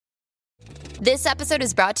This episode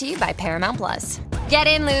is brought to you by Paramount Plus. Get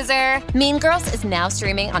in, loser! Mean Girls is now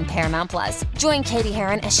streaming on Paramount Plus. Join Katie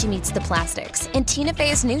Heron as she meets the plastics in Tina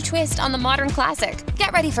Fey's new twist on the modern classic.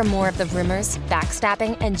 Get ready for more of the rumors,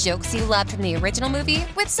 backstabbing, and jokes you loved from the original movie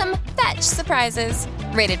with some fetch surprises.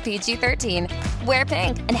 Rated PG-13. Wear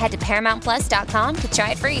pink and head to ParamountPlus.com to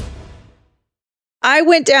try it free. I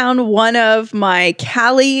went down one of my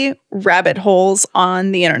Callie rabbit holes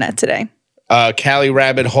on the internet today. Callie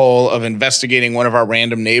rabbit hole of investigating one of our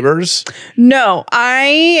random neighbors? No,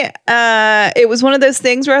 it was one of those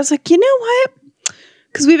things where I was like, you know what?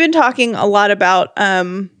 Because we've been talking a lot about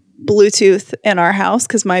Bluetooth in our house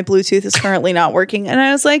because my Bluetooth is currently not working. And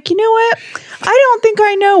I was like, you know what? I don't think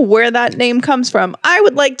I know where that name comes from. I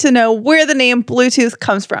would like to know where the name Bluetooth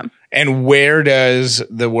comes from. And where does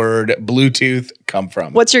the word Bluetooth come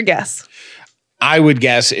from? What's your guess? I would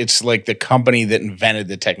guess it's like the company that invented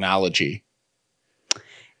the technology.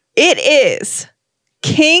 It is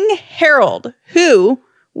King Harald, who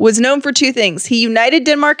was known for two things. He united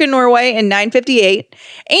Denmark and Norway in 958,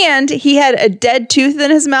 and he had a dead tooth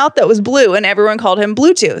in his mouth that was blue, and everyone called him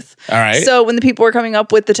Bluetooth. All right. So when the people were coming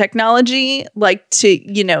up with the technology,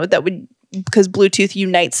 that would, because Bluetooth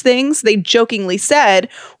unites things, they jokingly said,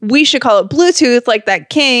 we should call it Bluetooth like that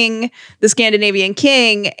king, the Scandinavian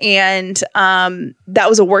king, and that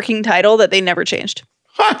was a working title that they never changed.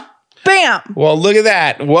 Huh. Bam! Well, look at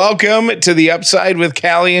that. Welcome to The Upside with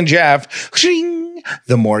Callie and Jeff.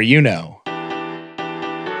 The more you know.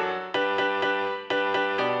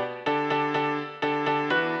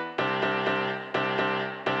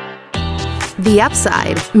 The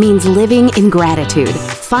Upside means living in gratitude,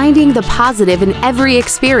 finding the positive in every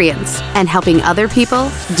experience, and helping other people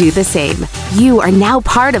do the same. You are now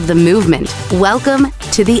part of the movement. Welcome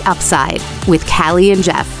to The Upside with Callie and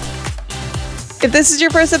Jeff. If this is your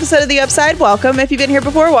first episode of The Upside, welcome. If you've been here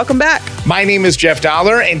before, welcome back. My name is Jeff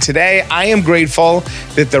Dollar, and today I am grateful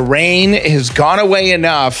that the rain has gone away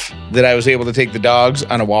enough that I was able to take the dogs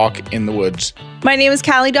on a walk in the woods. My name is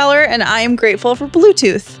Callie Dollar, and I am grateful for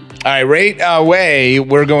Bluetooth. All right, right away,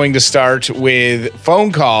 we're going to start with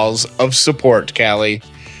phone calls of support, Callie.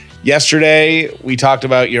 Yesterday, we talked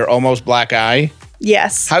about your almost black eye.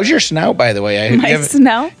 Yes. How's your snout, by the way? My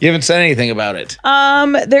snout? You haven't said anything about it.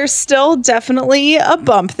 There's still definitely a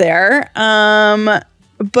bump there,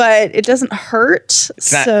 but it doesn't hurt.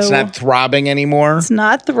 It's not throbbing anymore? It's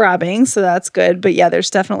not throbbing, so that's good. But yeah,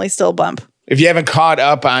 there's definitely still a bump. If you haven't caught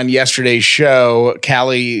up on yesterday's show,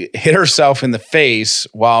 Callie hit herself in the face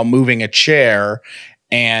while moving a chair,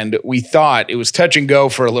 and we thought it was touch and go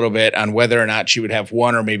for a little bit on whether or not she would have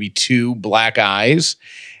one or maybe two black eyes.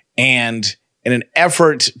 And in an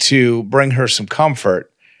effort to bring her some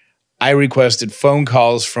comfort, I requested phone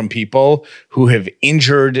calls from people who have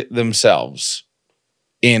injured themselves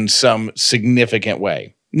in some significant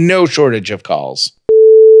way. No shortage of calls.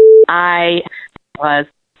 I was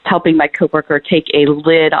helping my coworker take a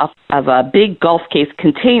lid off of a big golf case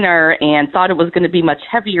container and thought it was going to be much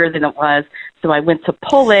heavier than it was. So I went to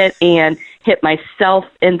pull it and hit myself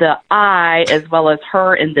in the eye as well as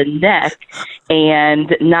her in the neck.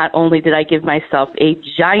 And not only did I give myself a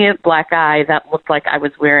giant black eye that looked like I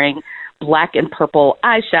was wearing black and purple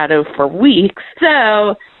eyeshadow for weeks.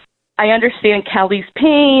 So I understand Callie's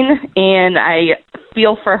pain and I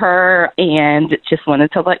feel for her and just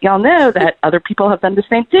wanted to let y'all know that other people have done the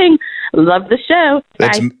same thing. Love the show.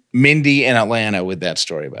 That's Bye. Mindy in Atlanta with that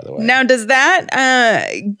story, by the way. Now, does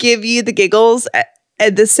that give you the giggles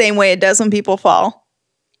at the same way it does when people fall?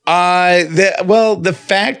 The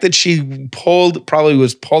fact that she probably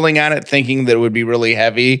was pulling on it thinking that it would be really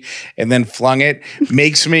heavy and then flung it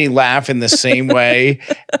makes me laugh in the same way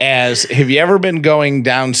as, have you ever been going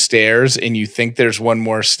downstairs and you think there's one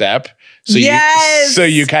more step? So yes.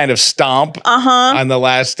 You kind of stomp on the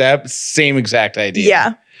last step. Same exact idea.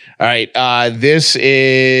 Yeah. All right. This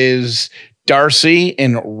is Darcy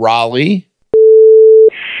in Raleigh.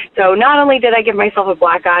 So not only did I give myself a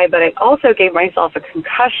black eye, but I also gave myself a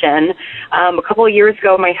concussion. A couple of years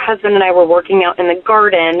ago, my husband and I were working out in the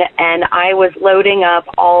garden, and I was loading up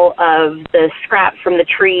all of the scraps from the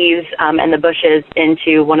trees and the bushes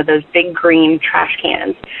into one of those big green trash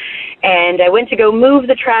cans. And I went to go move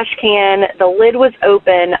the trash can. The lid was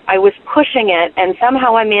open. I was pushing it, and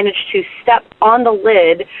somehow I managed to step on the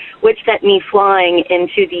lid, which sent me flying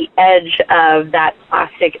into the edge of that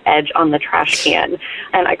plastic edge on the trash can.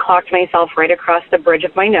 And I clocked myself right across the bridge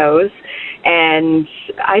of my nose. And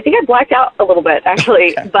I think I blacked out a little bit,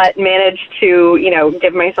 actually, but managed to,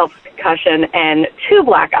 give myself a concussion and 2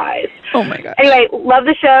 black eyes. Oh, my God. Anyway, love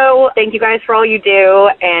the show. Thank you guys for all you do,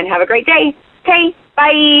 and have a great day. Okay,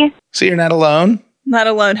 bye. So you're not alone. Not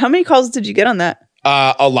alone. How many calls did you get on that?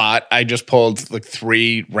 A lot. I just pulled like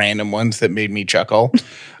 3 random ones that made me chuckle.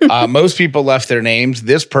 Most people left their names.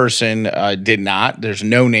 This person did not. There's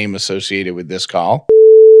no name associated with this call.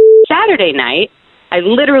 Saturday night, I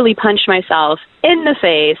literally punched myself in the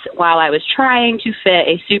face while I was trying to fit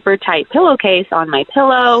a super tight pillowcase on my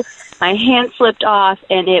pillow. My hand slipped off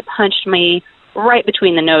and it punched me right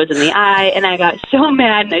between the nose and the eye, and I got so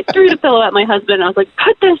mad and I threw the pillow at my husband and I was like,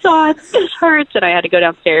 put this on, this hurts, and I had to go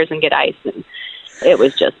downstairs and get ice, and it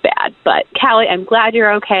was just bad. But Callie, I'm glad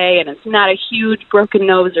you're okay and it's not a huge broken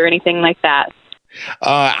nose or anything like that.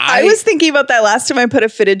 I was thinking about that last time I put a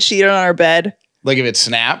fitted sheet on our bed. Like if it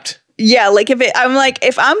snapped? Yeah, like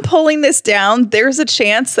if I'm pulling this down, there's a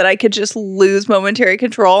chance that I could just lose momentary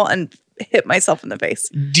control and hit myself in the face.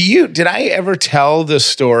 Did I ever tell the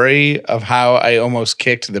story of how I almost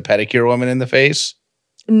kicked the pedicure woman in the face?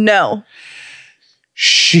 No.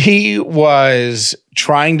 She was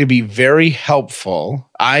trying to be very helpful.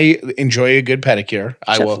 I enjoy a good pedicure.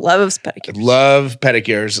 Loves pedicures. Love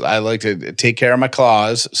pedicures. I like to take care of my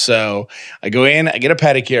claws. So I go in, I get a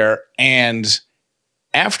pedicure, and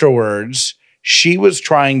afterwards, she was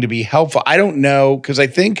trying to be helpful. I don't know, because I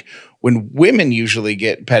think when women usually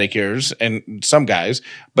get pedicures, and some guys,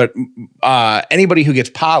 but anybody who gets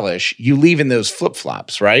polish, you leave in those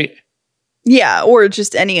flip-flops, right? Yeah, or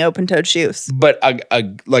just any open-toed shoes. But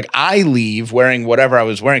like I leave wearing whatever I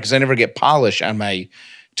was wearing because I never get polish on my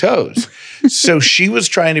toes. So she was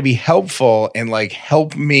trying to be helpful and like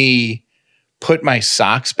help me put my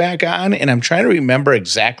socks back on. And I'm trying to remember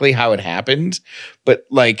exactly how it happened. But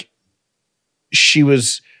like she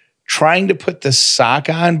was trying to put the sock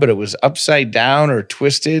on, but it was upside down or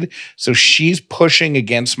twisted. So she's pushing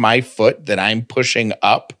against my foot that I'm pushing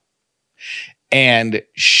up. And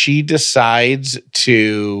she decides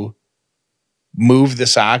to move the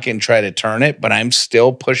sock and try to turn it, but I'm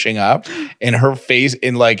still pushing up, and her face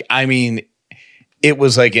it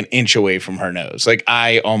was like an inch away from her nose. Like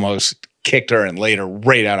I almost kicked her and laid her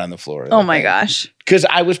right out on the floor. Oh my gosh. Because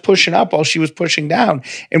I was pushing up while she was pushing down.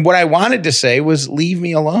 And what I wanted to say was, leave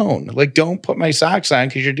me alone. Like, don't put my socks on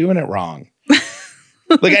because you're doing it wrong.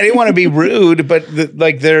 Like, I didn't want to be rude, but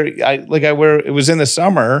it was in the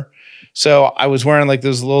summer. So I was wearing like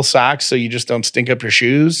those little socks so you just don't stink up your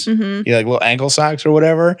shoes. Mm-hmm. You know, like little ankle socks or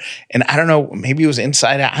whatever. And I don't know, maybe it was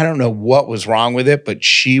inside out. I don't know what was wrong with it, but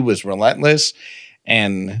she was relentless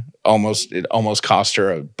and it almost cost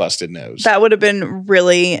her a busted nose. That would have been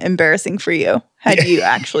really embarrassing for you had you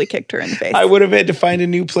actually kicked her in the face. I would have had to find a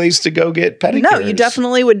new place to go get pedicures. No, you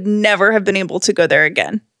definitely would never have been able to go there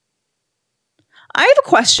again. I have a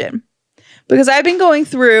question because I've been going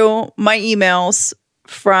through my emails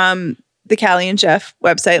from the Callie and Jeff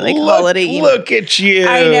website, like holiday email. Look at you.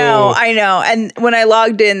 I know. And when I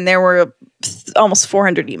logged in, there were almost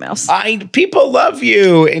 400 emails. People love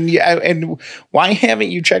you. And why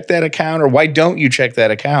haven't you checked that account, or why don't you check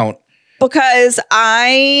that account? Because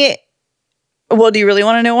do you really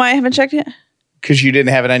want to know why I haven't checked it? Because you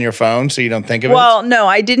didn't have it on your phone, so you don't think of it? Well, no,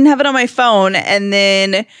 I didn't have it on my phone. And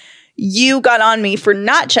then you got on me for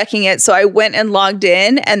not checking it. So I went and logged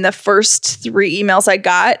in, and the first 3 emails I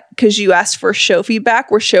got, because you asked for show feedback,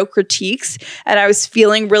 were show critiques. And I was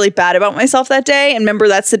feeling really bad about myself that day. And remember,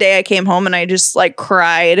 that's the day I came home and I just like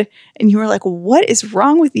cried. And you were like, what is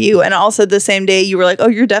wrong with you? And also the same day you were like, oh,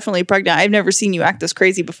 you're definitely pregnant. I've never seen you act this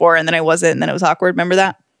crazy before. And then I wasn't. And then it was awkward. Remember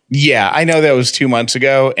that? Yeah, I know that was 2 months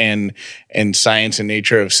ago, and science and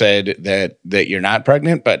nature have said that you're not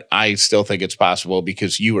pregnant, but I still think it's possible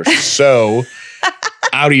because you were so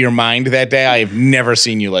out of your mind that day. I have never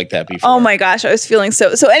seen you like that before. Oh my gosh, I was feeling so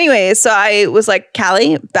anyways, so I was like,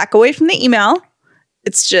 Callie, back away from the email.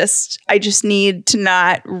 It's just, I just need to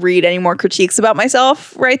not read any more critiques about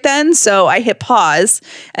myself right then. So I hit pause,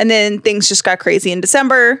 and then things just got crazy in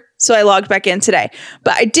December. So I logged back in today.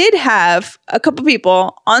 But I did have a couple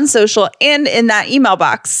people on social and in that email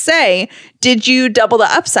box say, did you double the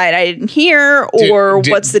upside? I didn't hear, or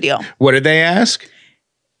what's the deal? What did they ask?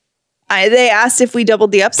 They asked if we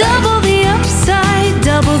doubled the upside. Double the upside,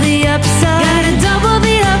 double the upside. Gotta double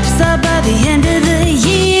the upside by the end of the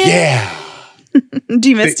year. Yeah. Do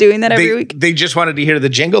you miss doing that every week? They just wanted to hear the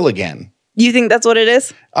jingle again. You think that's what it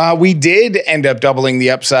is? We did end up doubling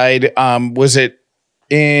the upside. Was it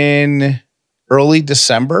in early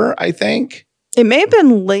December, I think? It may have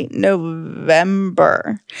been late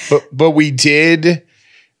November. But we did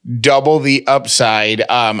double the upside.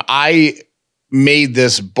 I made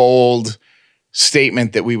this bold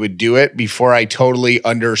statement that we would do it before I totally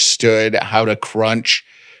understood how to crunch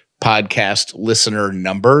podcast listener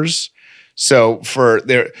numbers. So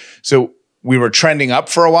we were trending up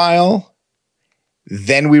for a while,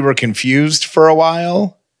 Then we were confused for a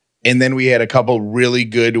while. And then we had a couple really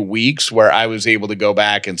good weeks where I was able to go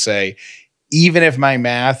back and say, even if my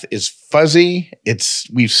math is fuzzy,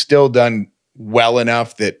 we've still done well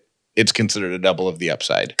enough that it's considered a double of the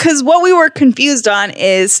upside. Because what we were confused on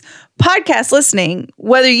is podcast listening.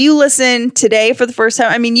 Whether you listen today for the first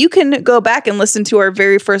time, I mean, you can go back and listen to our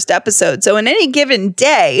very first episode. So in any given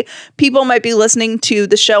day, people might be listening to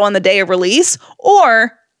the show on the day of release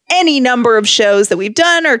or any number of shows that we've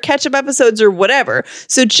done or catch-up episodes or whatever.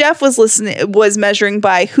 So Jeff was measuring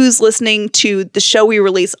by who's listening to the show we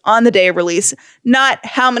release on the day of release, not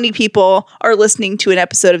how many people are listening to an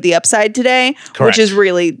episode of The Upside today, Correct. which is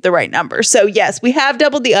really the right number. So yes, we have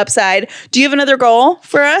doubled the upside. Do you have another goal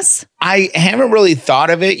for us? I haven't really thought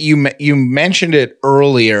of it. You mentioned it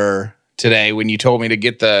earlier today when you told me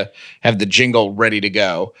to have the jingle ready to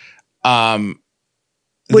go.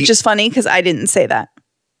 Which is funny because I didn't say that.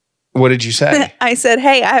 What did you say? I said,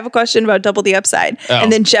 hey, I have a question about double the upside. Oh. And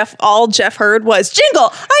then all Jeff heard was jingle.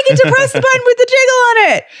 I get to press the button with the jingle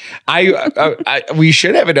on it. We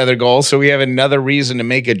should have another goal, so we have another reason to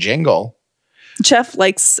make a jingle. Jeff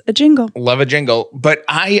likes a jingle. Love a jingle. But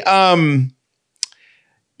the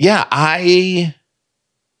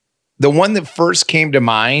one that first came to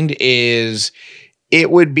mind is it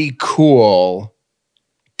would be cool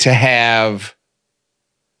to have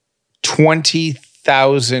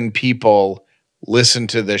 20,000 people listen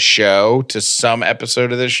to the show, to some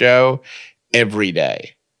episode of the show every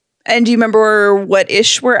day. And do you remember what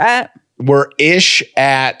ish we're at? We're ish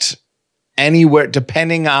at anywhere,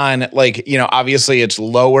 depending on obviously it's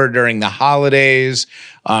lower during the holidays.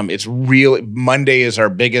 It's really Monday is our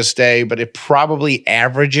biggest day, but it probably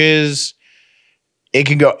averages. It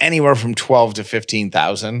can go anywhere from 12 to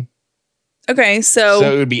 15,000. Okay. So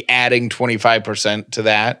it would be adding 25% to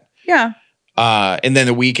that. Yeah. And then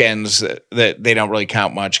the weekends that they don't really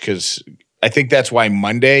count much because I think that's why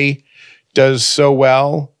Monday does so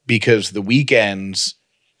well, because the weekends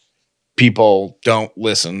people don't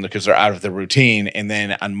listen because they're out of the routine. And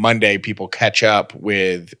then on Monday, people catch up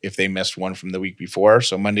with if they missed one from the week before.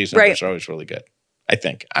 So Monday's numbers are always really good, I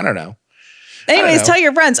think. I don't know. Anyways, tell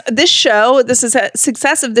your friends.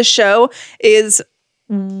 Success of this show is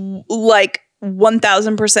like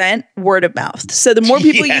 1,000% word of mouth. So the more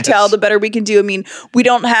people you tell, the better we can do. I mean, we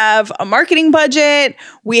don't have a marketing budget.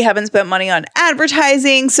 We haven't spent money on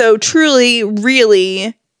advertising. So truly,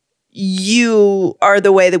 really, you are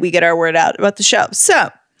the way that we get our word out about the show.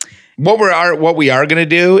 So what we are going to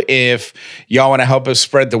do, if y'all want to help us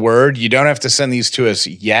spread the word, you don't have to send these to us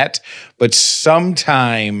yet, but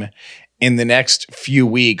sometime in the next few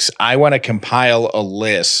weeks, I want to compile a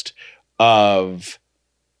list of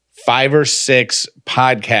 5 or 6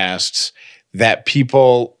 podcasts that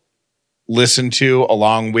people listen to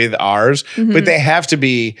along with ours, but they have to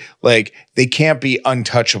be they can't be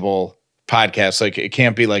untouchable podcasts. Like it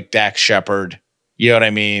can't be like Dax Shepard, you know what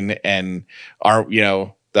I mean? And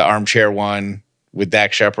the Armchair one with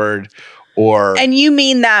Dax Shepard and you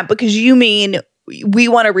mean that because you mean we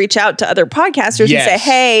want to reach out to other podcasters and say,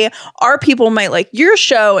 hey, our people might like your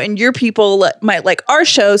show and your people might like our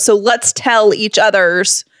show. So let's tell each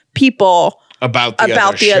other's people about the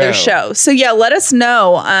other show. So yeah, let us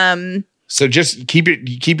know. So just keep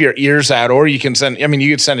your ears out, or you can send. I mean,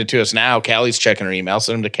 you could send it to us now. Callie's checking her email.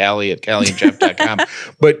 Send them to Callie at CallieandJeff.com.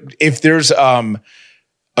 But if there's a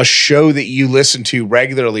show that you listen to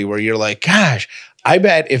regularly where you're like, gosh, I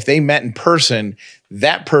bet if they met in person,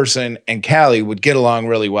 that person and Callie would get along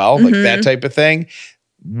really well, like that type of thing.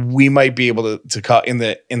 We might be able to call in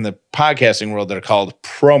the podcasting world, they're called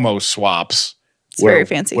promo swaps. It's very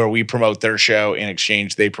fancy. Where we promote their show in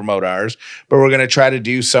exchange, they promote ours. But we're going to try to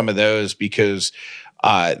do some of those because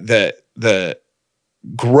the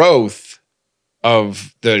growth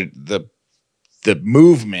of the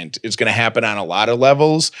movement is going to happen on a lot of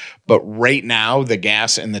levels. But right now, the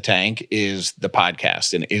gas in the tank is the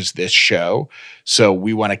podcast and is this show. So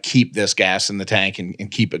we want to keep this gas in the tank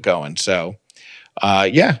and keep it going. So I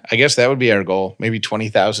guess that would be our goal. Maybe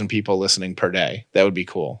 20,000 people listening per day. That would be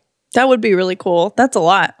cool. That would be really cool. That's a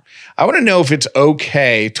lot. I want to know if it's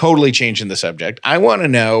okay, totally changing the subject. I want to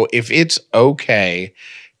know if it's okay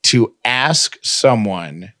to ask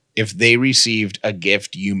someone if they received a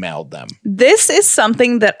gift you mailed them. This is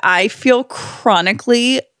something that I feel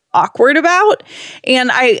chronically awkward about. And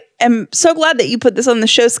I am so glad that you put this on the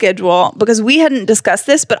show schedule because we hadn't discussed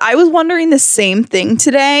this, but I was wondering the same thing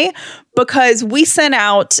today. because we sent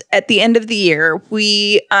out at the end of the year,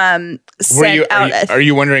 we sent out. Are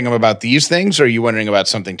you wondering about these things, or are you wondering about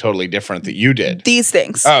something totally different that you did? These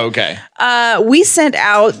things. Oh, okay. We sent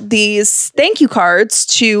out these thank you cards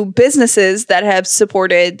to businesses that have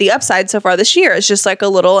supported the Upside so far this year. It's just like a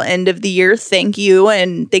little end of the year thank you,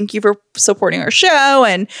 and thank you for supporting our show.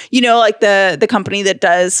 And, you know, like the company that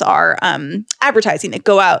does our advertising that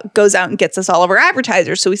goes out and gets us all of our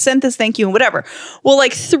advertisers. So we sent this thank you and whatever. Well,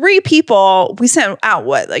 like 3 people, we sent out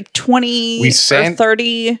what, like 20 or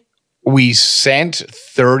 30? We sent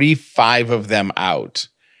 35 of them out.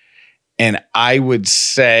 And I would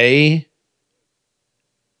say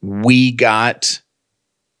we got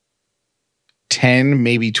 10,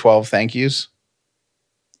 maybe 12 thank yous.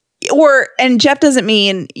 And Jeff doesn't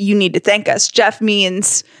mean you need to thank us. Jeff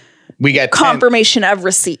means we got confirmation of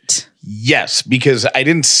receipt. Yes, because I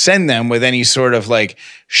didn't send them with any sort of like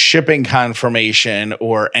shipping confirmation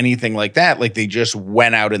or anything like that. Like they just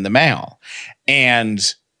went out in the mail. And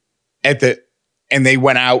they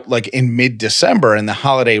went out like in mid-December in the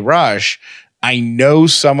holiday rush. I know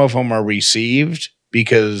some of them are received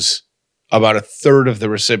because about a third of the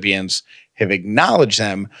recipients have acknowledged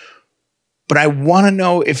them. But I want to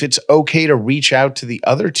know if it's okay to reach out to the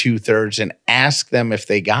other 2/3 and ask them if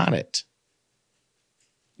they got it.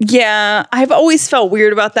 Yeah, I've always felt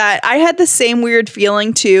weird about that. I had the same weird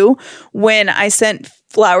feeling too when I sent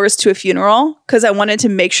flowers to a funeral because I wanted to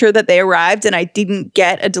make sure that they arrived, and I didn't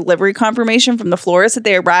get a delivery confirmation from the florist that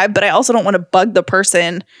they arrived. But I also don't want to bug the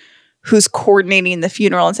person who's coordinating the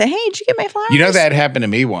funeral and say, hey, did you get my flowers? You know, that happened to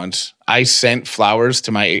me once. I sent flowers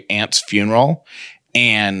to my aunt's funeral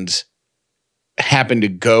and happened to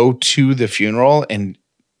go to the funeral and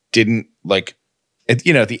didn't like, at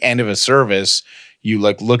the end of a service, you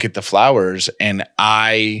like look at the flowers and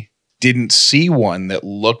I didn't see one that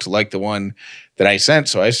looked like the one that I sent.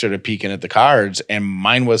 So I started peeking at the cards and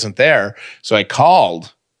mine wasn't there. So I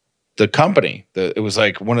called the company. It was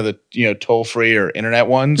like one of the, toll-free or internet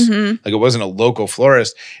ones. Mm-hmm. Like it wasn't a local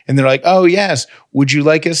florist. And they're like, oh yes, would you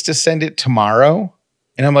like us to send it tomorrow?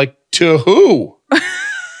 And I'm like, to who?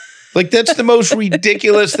 Like, that's the most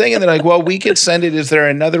ridiculous thing. And they're like, well, we could send it. Is there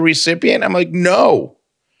another recipient? I'm like, no.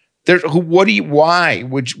 What are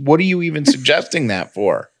you even suggesting that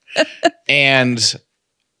for? And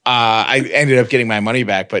I ended up getting my money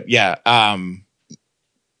back. But yeah, I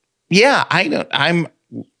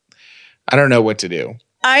don't know what to do.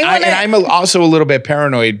 And I'm also a little bit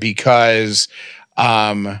paranoid because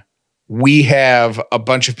we have a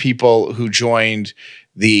bunch of people who joined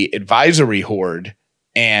the advisory horde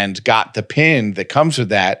and got the pin that comes with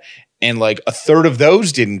that. And like a third of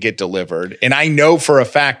those didn't get delivered. And I know for a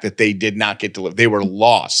fact that they did not get delivered. They were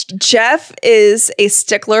lost. Jeff is a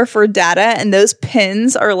stickler for data, and those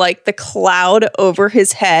pins are like the cloud over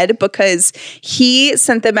his head because he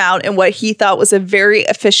sent them out in what he thought was a very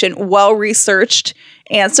efficient, well-researched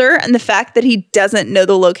answer. And the fact that he doesn't know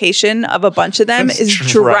the location of a bunch of them is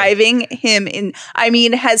driving him in. I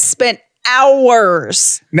mean, has spent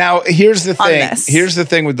hours. Now, here's the thing. Here's the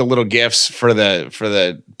thing with the little gifts for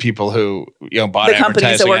the people who bought the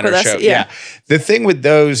advertising on our show. Yeah. The thing with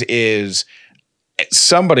those is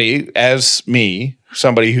somebody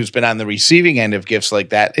who's been on the receiving end of gifts like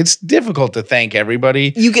that, it's difficult to thank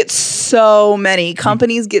everybody. You get so many.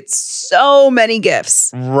 Companies get so many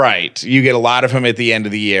gifts. Right. You get a lot of them at the end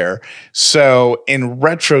of the year. So in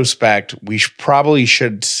retrospect, we probably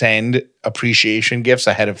should send appreciation gifts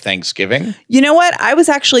ahead of Thanksgiving. You know what? I was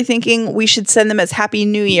actually thinking we should send them as Happy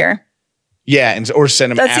New Year. Yeah. Or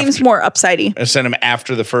send them That seems more upsidey. Send them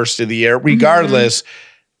after the first of the year. Regardless,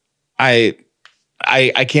 I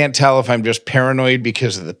can't tell if I'm just paranoid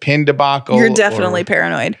because of the pin debacle. You're definitely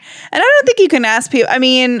paranoid. And I don't think you can ask people. I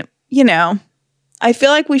mean, I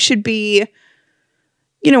feel like we should be,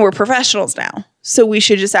 we're professionals now. So we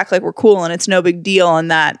should just act like we're cool and it's no big deal and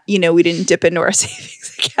that, we didn't dip into our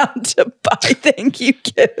savings account to buy thank you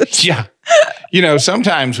gifts. Yeah.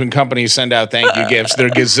 Sometimes when companies send out thank you gifts, they're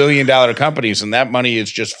gazillion-dollar companies and that money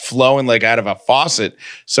is just flowing like out of a faucet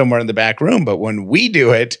somewhere in the back room. But when we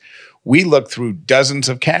do it, we look through dozens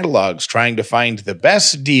of catalogs trying to find the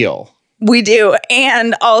best deal. We do.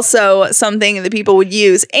 And also something that people would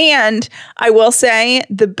use. And I will say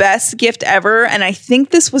the best gift ever, and I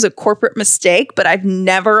think this was a corporate mistake, but I've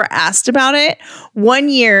never asked about it. One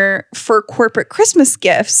year for corporate Christmas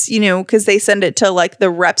gifts, because they send it to like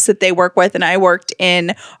the reps that they work with. And I worked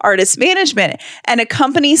in artist management. And a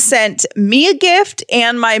company sent me a gift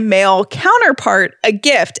and my male counterpart a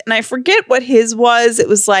gift. And I forget what his was. It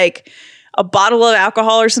was like a bottle of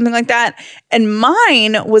alcohol or something like that. And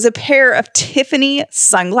mine was a pair of Tiffany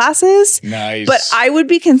sunglasses. Nice. But I would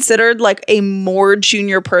be considered like a more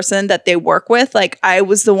junior person that they work with. Like I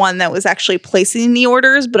was the one that was actually placing the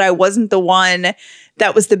orders, but I wasn't the one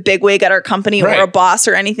that was the bigwig at our company Right. or a boss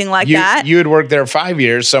or anything like that. You had worked there 5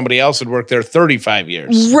 years. Somebody else had worked there 35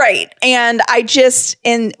 years. Right. And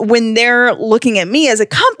and when they're looking at me as a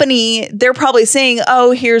company, they're probably saying,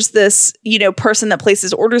 oh, here's this, person that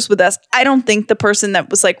places orders with us. I don't think the person that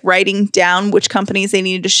was like writing down which companies they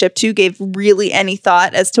needed to ship to gave really any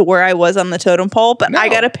thought as to where I was on the totem pole. But I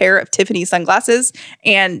got a pair of Tiffany sunglasses.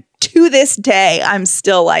 And to this day, I'm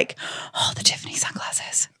still like, oh, the Tiffany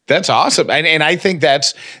sunglasses. That's awesome. And I think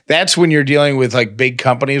that's when you're dealing with like big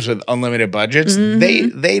companies with unlimited budgets.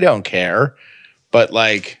 They don't care. But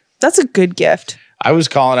like, that's a good gift. I was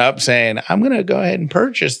calling up saying, I'm going to go ahead and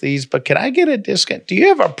purchase these, but can I get a discount? Do you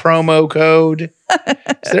have a promo code?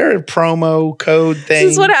 Is there a promo code thing?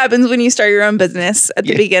 This is what happens when you start your own business at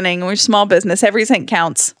the beginning. We're a small business. Every cent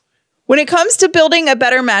counts. When it comes to building a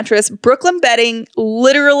better mattress, Brooklyn Bedding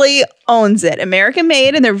literally owns it. American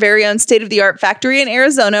made in their very own state-of-the-art factory in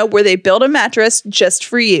Arizona where they build a mattress just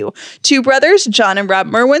for you. Two brothers, John and Rob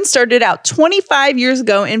Merwin, started out 25 years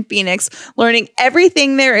ago in Phoenix, learning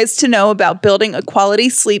everything there is to know about building a quality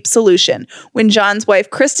sleep solution. When John's wife,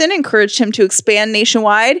 Kristen, encouraged him to expand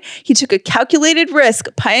nationwide, he took a calculated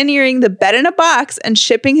risk, pioneering the bed-in-a-box and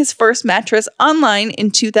shipping his first mattress online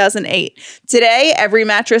in 2008. Today, every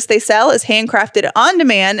mattress they sell is handcrafted on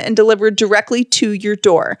demand and delivered directly to your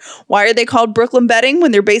door. Why are they called Brooklyn Bedding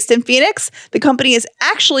when they're based in Phoenix? The company is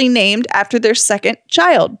actually named after their second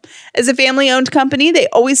child. As a family-owned company, they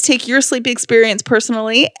always take your sleep experience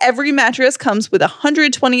personally. Every mattress comes with a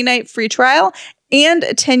 120-night free trial and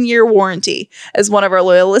a 10-year warranty. As one of our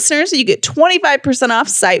loyal listeners, you get 25% off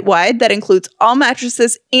site-wide. That includes all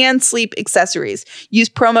mattresses and sleep accessories. Use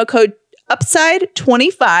promo code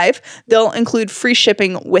Upside25. They'll include free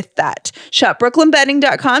shipping with that. Shop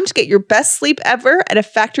brooklynbedding.com to get your best sleep ever at a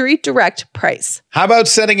factory direct price. How about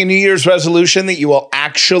setting a New Year's resolution that you will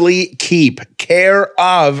actually keep? Care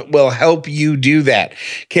of will help you do that.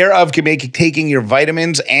 Care of can make taking your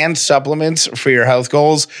vitamins and supplements for your health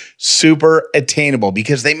goals super attainable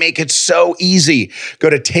because they make it so easy. Go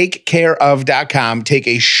to takecareof.com, take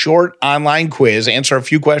a short online quiz, answer a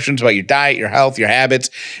few questions about your diet, your health, your habits,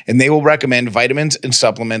 and they will recommend vitamins and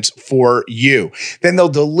supplements for you. Then they'll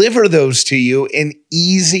deliver those to you in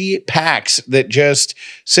easy packs that just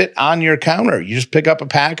sit on your counter. You just pick up a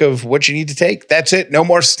pack of what you need to take. That's it. No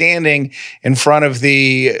more standing in front of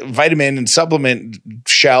the vitamin and supplement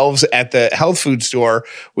shelves at the health food store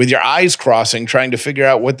with your eyes crossing, trying to figure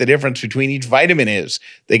out what the difference between each vitamin is.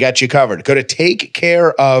 They got you covered. Go to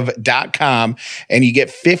takecareof.com and you get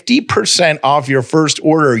 50% off your first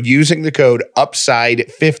order using the code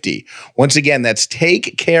UPSIDE50. Once again, that's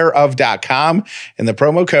takecareof.com and the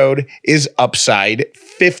promo code is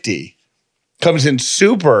UPSIDE50. Comes in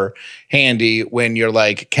super handy when you're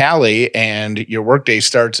like Callie and your workday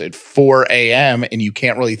starts at 4 a.m. and you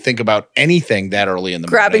can't really think about anything that early in the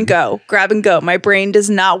morning. Grab and go. My brain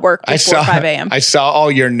does not work before 5 a.m. I saw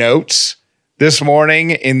all your notes this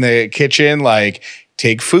morning in the kitchen, like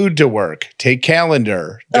take food to work, take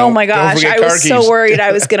calendar. Oh my gosh. I was so worried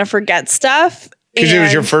I was going to forget stuff. Because it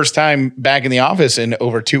was your first time back in the office in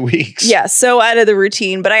over 2 weeks. Yeah, so out of the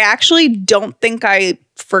routine. But I actually don't think I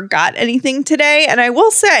forgot anything today. And I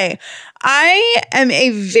will say, I am a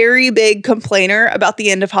very big complainer about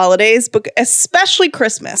the end of holidays, but especially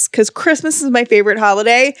Christmas, because Christmas is my favorite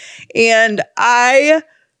holiday. And I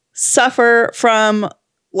suffer from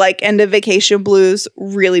like end of vacation blues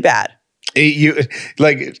really bad. You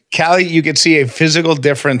like Callie, you could see a physical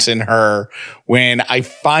difference in her when I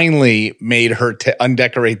finally made her to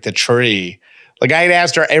undecorate the tree. Like I had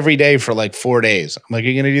asked her every day for like 4 days. I'm like, are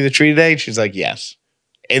you going to do the tree today? She's like, yes.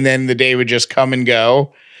 And then the day would just come and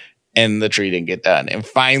go and the tree didn't get done. And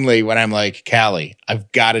finally, when I'm like, Callie, I've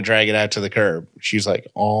got to drag it out to the curb. She's like,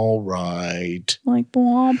 all right. I'm like,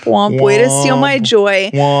 womp, womp, way to steal my joy.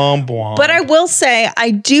 Womp, womp. But I will say,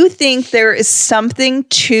 I do think there is something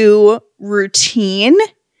to routine.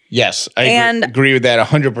 Yes, I agree with that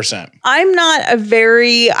 100%. I'm not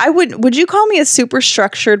would you call me a super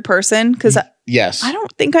structured person? Because yes. I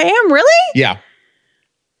don't think I am. Really? Yeah.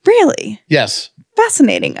 Really? Yes.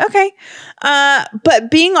 Fascinating. Okay.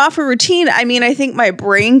 But being off a routine, I mean, I think my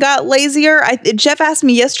brain got lazier. Jeff asked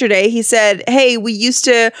me yesterday, he said, hey, we used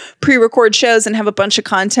to pre-record shows and have a bunch of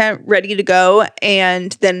content ready to go.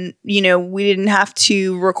 And then, we didn't have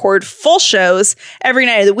to record full shows every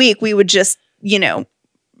night of the week. We would just,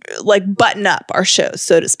 like button up our shows,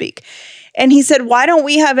 so to speak. And he said, why don't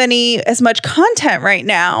we have as much content right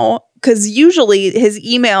now? Because usually his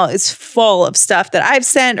email is full of stuff that I've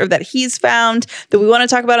sent or that he's found that we want to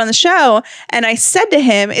talk about on the show. And I said to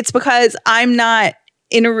him, it's because I'm not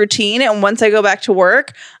in a routine. And once I go back to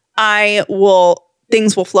work, things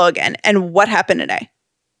will flow again. And what happened today?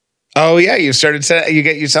 Oh yeah, you sent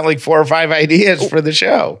like 4 or 5 ideas for the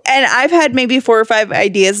show. And I've had maybe 4 or 5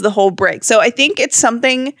 ideas the whole break. So I think it's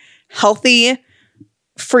something healthy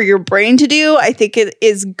for your brain to do. I think it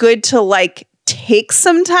is good to like take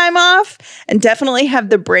some time off and definitely have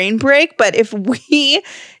the brain break. But if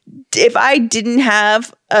I didn't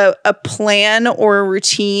have a plan or a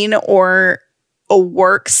routine or a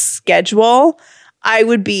work schedule, I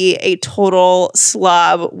would be a total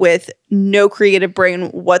slob with no creative brain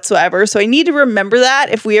whatsoever. So I need to remember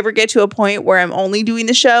that if we ever get to a point where I'm only doing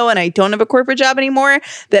the show and I don't have a corporate job anymore,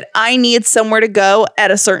 that I need somewhere to go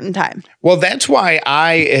at a certain time. Well, that's why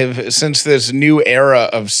I have, since this new era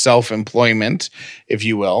of self-employment, if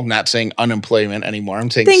you will, I'm not saying unemployment anymore.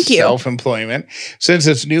 I'm saying self-employment. Since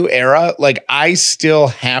this new era, like I still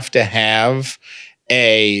have to have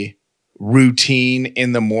a routine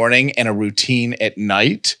in the morning and a routine at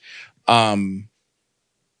night.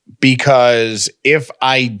 Because if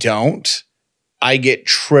I don't, I get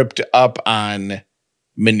tripped up on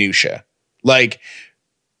minutia. Like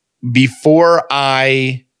before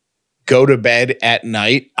I go to bed at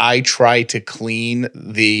night, I try to clean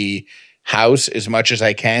the house as much as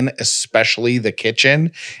I can, especially the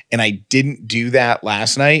kitchen. And I didn't do that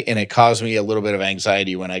last night, and it caused me a little bit of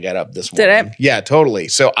anxiety when I got up this morning. Did it? Yeah, totally.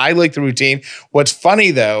 So I like the routine. What's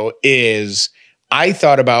funny though is I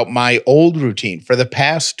thought about my old routine for the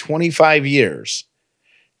past 25 years.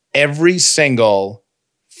 Every single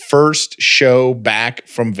first show back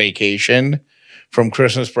from vacation, from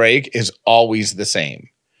Christmas break, is always the same.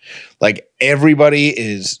 Like everybody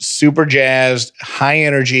is super jazzed, high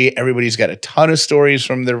energy. Everybody's got a ton of stories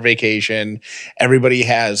from their vacation. Everybody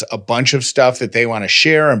has a bunch of stuff that they want to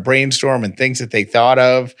share and brainstorm and things that they thought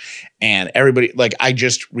of. And everybody, like, I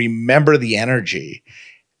just remember the energy.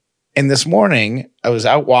 And this morning I was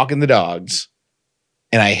out walking the dogs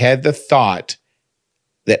and I had the thought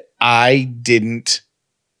that I didn't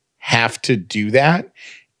have to do that.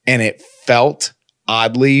 And it felt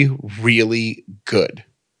oddly really good.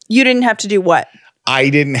 You didn't have to do what? I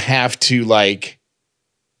didn't have to like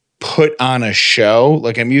put on a show.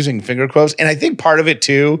 Like I'm using finger quotes. And I think part of it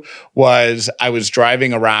too was I was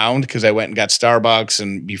driving around because I went and got Starbucks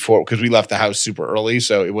and because we left the house super early.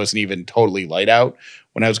 So it wasn't even totally light out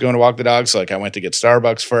when I was going to walk the dogs. So like I went to get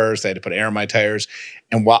Starbucks first. I had to put air in my tires.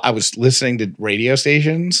 And while I was listening to radio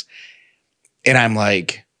stations and I'm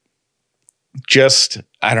like,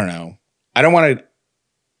 I don't know. I don't want to.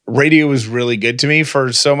 Radio was really good to me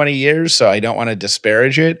for so many years, so I don't want to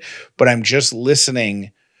disparage it, but I'm just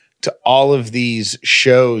listening to all of these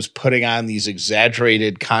shows putting on these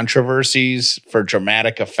exaggerated controversies for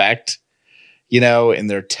dramatic effect, and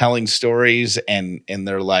they're telling stories and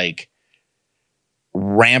they're like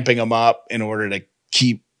ramping them up in order to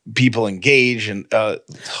keep people engaged. And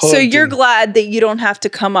so you're glad that you don't have to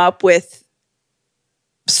come up with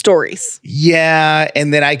stories. Yeah,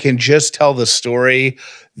 and then I can just tell the story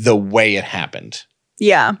the way it happened.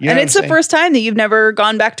 Yeah. And it's the first time that you've never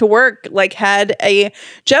gone back to work, like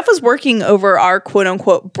Jeff was working over our quote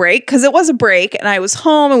unquote break, because it was a break and I was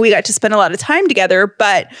home and we got to spend a lot of time together,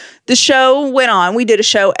 but the show went on. We did a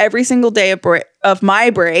show every single day of my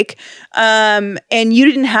break. And you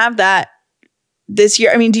didn't have that this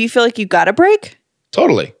year. I mean, do you feel like you got a break?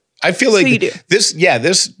 Totally. I feel like you do.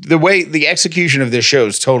 The way the execution of this show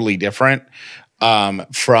is totally different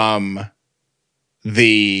from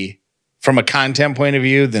a content point of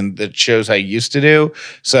view than the shows I used to do.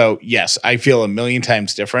 So yes, I feel a million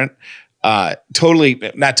times different. Not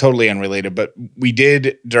totally unrelated, but we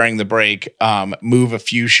did during the break move a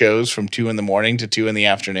few shows from 2 a.m. to 2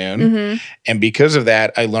 p.m. Mm-hmm. And because of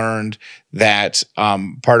that, I learned that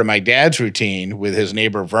part of my dad's routine with his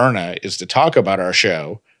neighbor Verna is to talk about our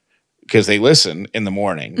show, because they listen in the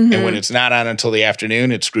morning. Mm-hmm. And when it's not on until the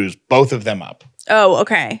afternoon, it screws both of them up. Oh,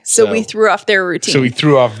 okay. So we threw off their routine. So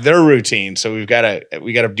we've got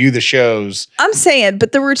to do the shows. I'm saying,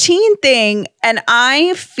 but the routine thing, and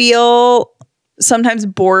I feel sometimes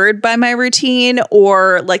bored by my routine,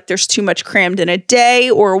 or like there's too much crammed in a day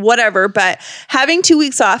or whatever, but having 2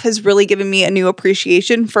 weeks off has really given me a new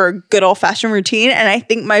appreciation for a good old fashioned routine. And I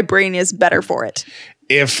think my brain is better for it.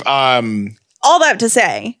 All that to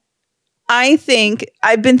say, I think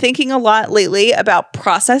I've been thinking a lot lately about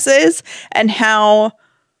processes and how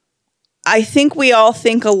I think we all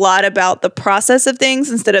think a lot about the process of things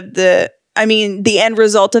instead of the the end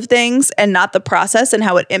result of things and not the process and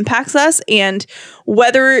how it impacts us. And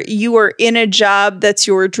whether you are in a job that's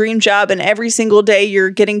your dream job and every single day you're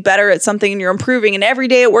getting better at something and you're improving and every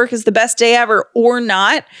day at work is the best day ever or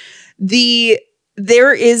not,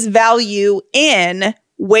 there is value in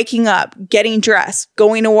waking up, getting dressed,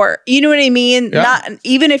 going to work. You know what I mean? Yeah. Not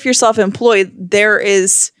even if you're self-employed, there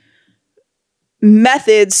is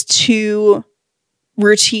methods to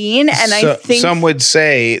routine. And I think some would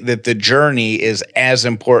say that the journey is as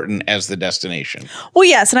important as the destination. Well,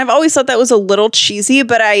 yes. And I've always thought that was a little cheesy,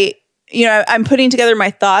 but I'm putting together my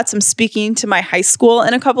thoughts. I'm speaking to my high school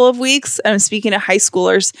in a couple of weeks, and I'm speaking to high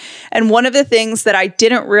schoolers. And one of the things that I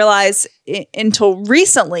didn't realize until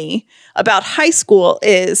recently about high school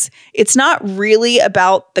is it's not really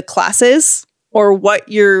about the classes or what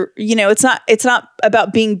you're, it's not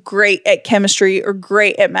about being great at chemistry or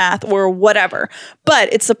great at math or whatever,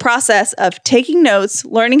 but it's the process of taking notes,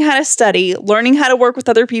 learning how to study, learning how to work with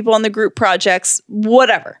other people on the group projects,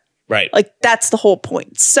 whatever. Right. Like that's the whole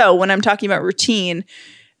point. So when I'm talking about routine,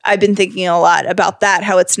 I've been thinking a lot about that,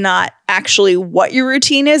 how it's not actually what your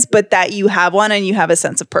routine is, but that you have one and you have a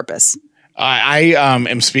sense of purpose. I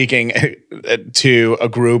am speaking to a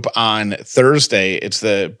group on Thursday. It's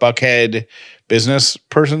the Buckhead Business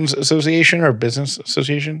Persons Association or Business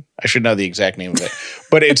Association. I should know the exact name of it,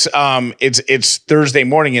 but it's Thursday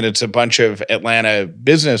morning and it's a bunch of Atlanta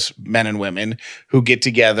business men and women who get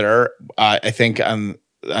together. I think on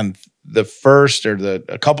the first or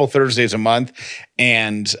a couple Thursdays a month,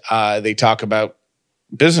 and they talk about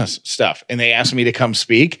business stuff. And they asked me to come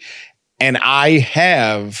speak, and I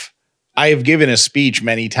have given a speech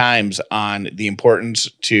many times on the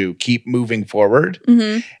importance to keep moving forward.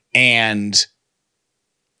 Mm-hmm. And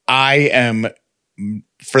I am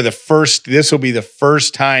this will be the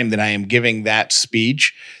first time that I am giving that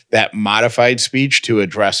speech, that modified speech, to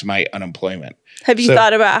address my unemployment. Have you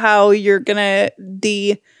thought about how you're can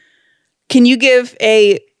you give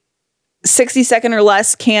a 60-second or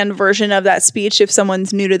less canned version of that speech if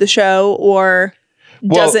someone's new to the show or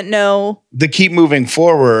doesn't know? The keep moving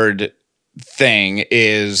forward thing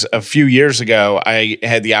is, a few years ago, I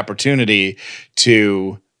had the opportunity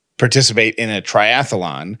to participate in a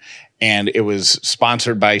triathlon, and it was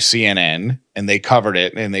sponsored by CNN, and they covered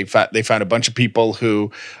it, and they found a bunch of people who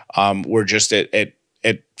were just at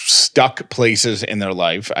stuck places in their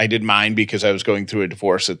life. I did mine because I was going through a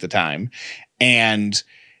divorce at the time. And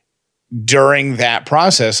during that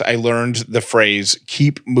process, I learned the phrase,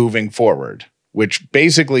 keep moving forward, which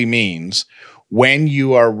basically means when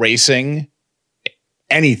you are racing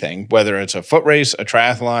anything, whether it's a foot race, a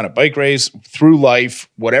triathlon, a bike race, through life,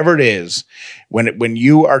 whatever it is, when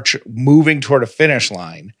you are moving toward a finish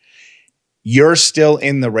line, you're still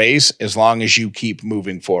in the race as long as you keep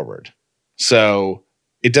moving forward. So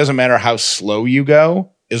it doesn't matter how slow you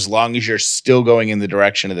go, as long as you're still going in the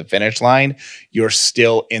direction of the finish line, you're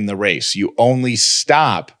still in the race. You only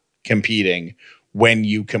stop competing when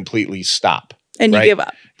you completely stop. And you give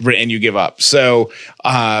up. And you give up. So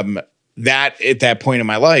that at that point in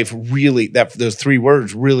my life, really, those three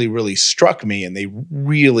words really, really struck me, and they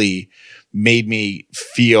really made me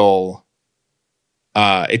feel,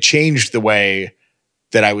 it changed the way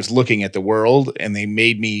that I was looking at the world, and they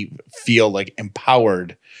made me feel like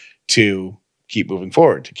empowered to keep moving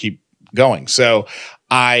forward, to keep going. So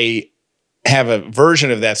I have a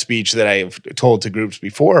version of that speech that I have told to groups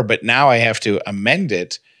before, but now I have to amend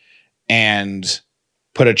it and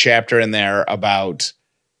put a chapter in there about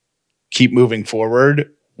keep moving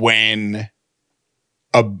forward when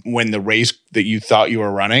the race that you thought you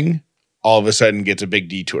were running all of a sudden gets a big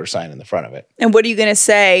detour sign in the front of it. And what are you going to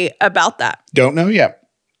say about that? Don't know yet.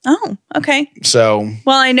 Oh, okay. So,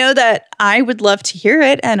 well, I know that I would love to hear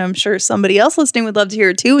it, and I'm sure somebody else listening would love to hear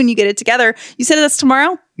it too when you get it together. You said that's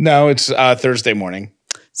tomorrow? No, it's Thursday morning.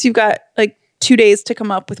 So you've got like 2 days to come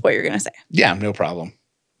up with what you're going to say. Yeah, no problem.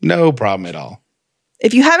 No problem at all.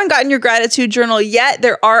 If you haven't gotten your gratitude journal yet,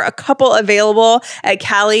 there are a couple available at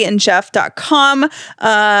CallieandJeff.com.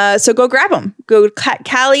 So go grab them. Go to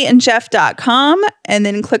CallieandJeff.com and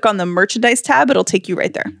then click on the merchandise tab. It'll take you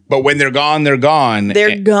right there. But when they're gone, they're gone.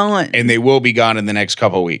 They're gone. And they will be gone in the next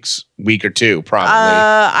couple of weeks. Week or two, probably.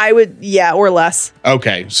 I would, yeah, or less.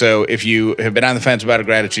 Okay. So if you have been on the fence about a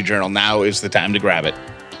gratitude journal, now is the time to grab it.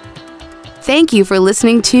 Thank you for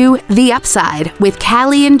listening to The Upside with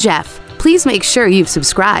Callie and Jeff. Please make sure you've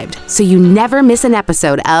subscribed so you never miss an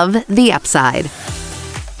episode of The Upside.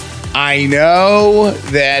 I know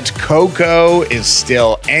that Coco is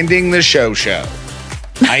still ending the show.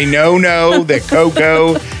 I know that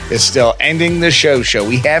Coco is still ending the show.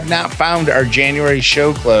 We have not found our January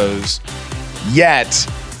show close yet,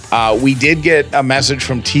 We did get a message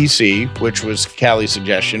from TC, which was Callie's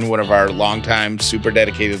suggestion, one of our longtime super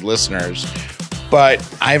dedicated listeners. But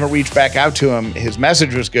I haven't reached back out to him. His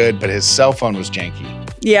message was good, but his cell phone was janky.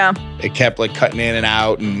 Yeah. It kept like cutting in and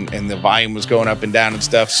out, and the volume was going up and down and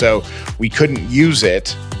stuff. So we couldn't use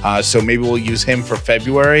it. So maybe we'll use him for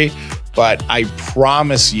February. But I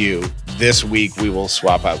promise you, this week we will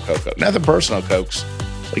swap out Coco. Nothing personal, Cokes.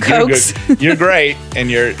 Like, Cokes. You're great, and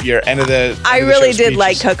you're end of the. I really did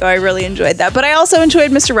like Coco. I really enjoyed that, but I also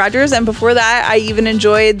enjoyed Mr. Rogers, and before that, I even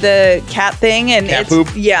enjoyed the cat thing and cat poop.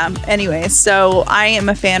 Yeah. Anyway, so I am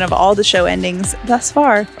a fan of all the show endings thus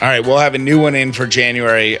far. All right, we'll have a new one in for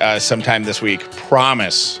January sometime this week.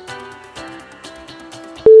 Promise.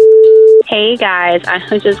 Hey guys, I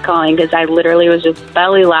was just calling because I literally was just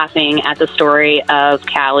belly laughing at the story of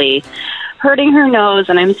Callie hurting her nose,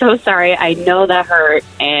 and I'm so sorry. I know that hurt,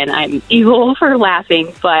 and I'm evil for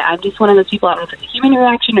laughing, but I'm just one of those people, I don't know if it's a human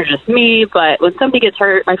reaction or just me, but when somebody gets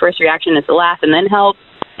hurt, my first reaction is to laugh and then help.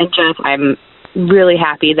 And Jeff, I'm really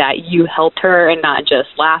happy that you helped her and not just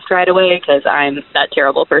laughed right away, because I'm that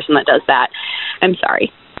terrible person that does that. I'm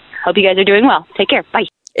sorry. Hope you guys are doing well. Take care. Bye.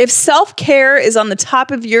 If self-care is on the top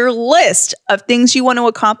of your list of things you want to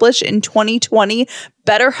accomplish in 2020,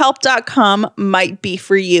 BetterHelp.com might be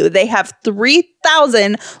for you. They have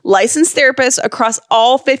 3,000 licensed therapists across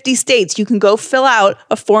all 50 states. You can go fill out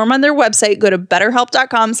a form on their website. Go to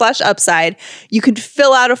BetterHelp.com/upside. You can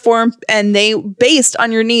fill out a form, and they, based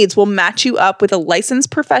on your needs, will match you up with a licensed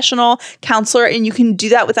professional counselor, and you can do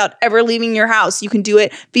that without ever leaving your house. You can do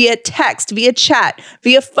it via text, via chat,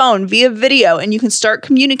 via phone, via video, and you can start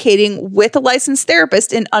communicating with a licensed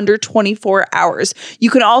therapist in under 24 hours. You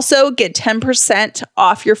can also get 10%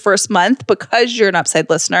 off your first month because you're an Upside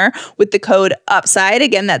listener with the code UPSIDE.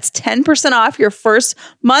 Again, that's 10% off your first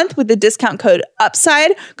month with the discount code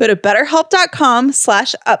UPSIDE. Go to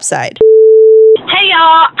BetterHelp.com/upside. Hey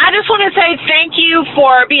y'all, I just want to say thank you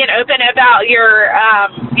for being open about your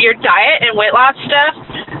diet and weight loss stuff,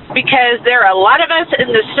 because there are a lot of us in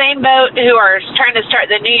the same boat who are trying to start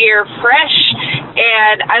the new year fresh,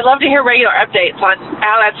 and I love to hear regular updates on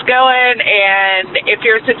how that's going and if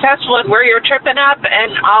you're successful and where you're tripping up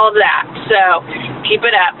and all of that. So keep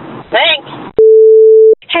it up. Thanks.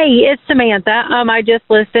 Hey, it's Samantha. I just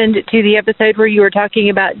listened to the episode where you were talking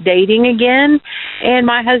about dating again. And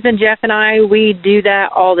my husband, Jeff, and we do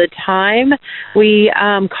that all the time. We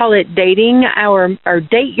call it dating, or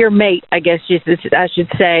date your mate, I guess I should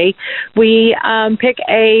say. We pick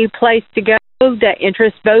a place to go that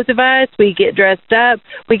interests both of us. We get dressed up.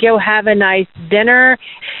 We go have a nice dinner.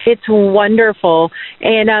 It's wonderful.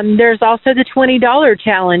 And there's also the $20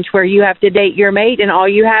 challenge where you have to date your mate and all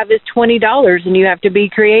you have is $20 and you have to be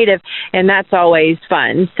creative. And that's always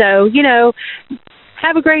fun. So,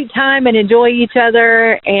 have a great time and enjoy each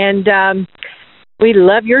other. And we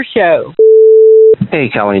love your show.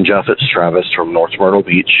 Hey, Callie and Jeff, it's Travis from North Myrtle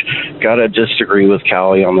Beach. Gotta disagree with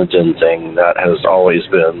Callie on the den thing. That has always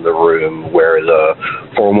been the room where the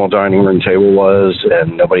formal dining room table was,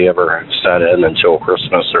 and nobody ever sat in until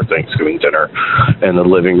Christmas or Thanksgiving dinner. And the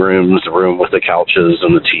living room is the room with the couches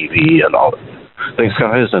and the TV and all that. Thanks,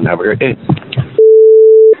 guys, and have a great day.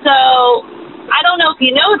 So, I don't know if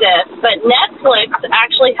you know this, but Netflix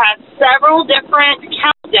actually has several different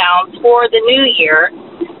countdowns for the new year.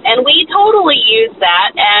 And we totally use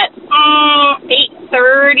that at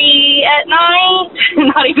 8:30 at night,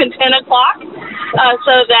 not even 10 o'clock,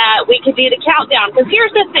 so that we could do the countdown. Because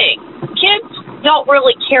here's the thing. Kids don't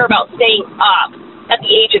really care about staying up at the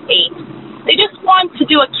age of 8. They just want to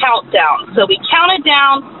do a countdown. So we counted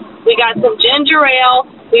down. We got some ginger ale.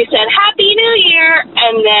 We said, Happy New Year.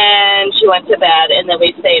 And then she went to bed. And then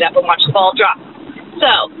we stayed up and watched the ball drop.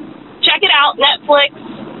 So check it out, Netflix.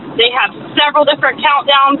 They have several different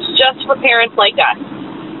countdowns just for parents like us.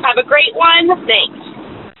 Have a great one. Thanks.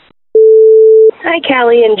 Hi,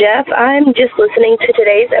 Callie and Jeff. I'm just listening to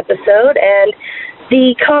today's episode, and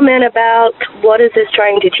the comment about what is this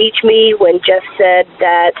trying to teach me when Jeff said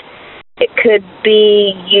that it could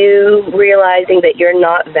be you realizing that you're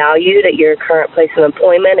not valued at your current place of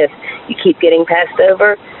employment if you keep getting passed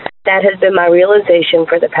over. That has been my realization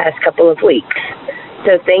for the past couple of weeks.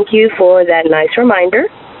 So thank you for that nice reminder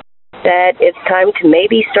that it's time to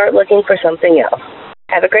maybe start looking for something else.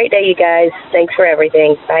 Have a great day, you guys. Thanks for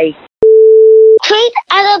everything. Bye. Treat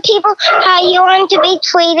other people how you want to be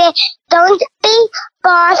treated. Don't be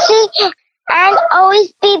bossy, and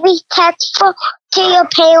always be respectful to your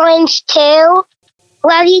parents, too.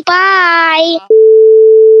 Love you. Bye.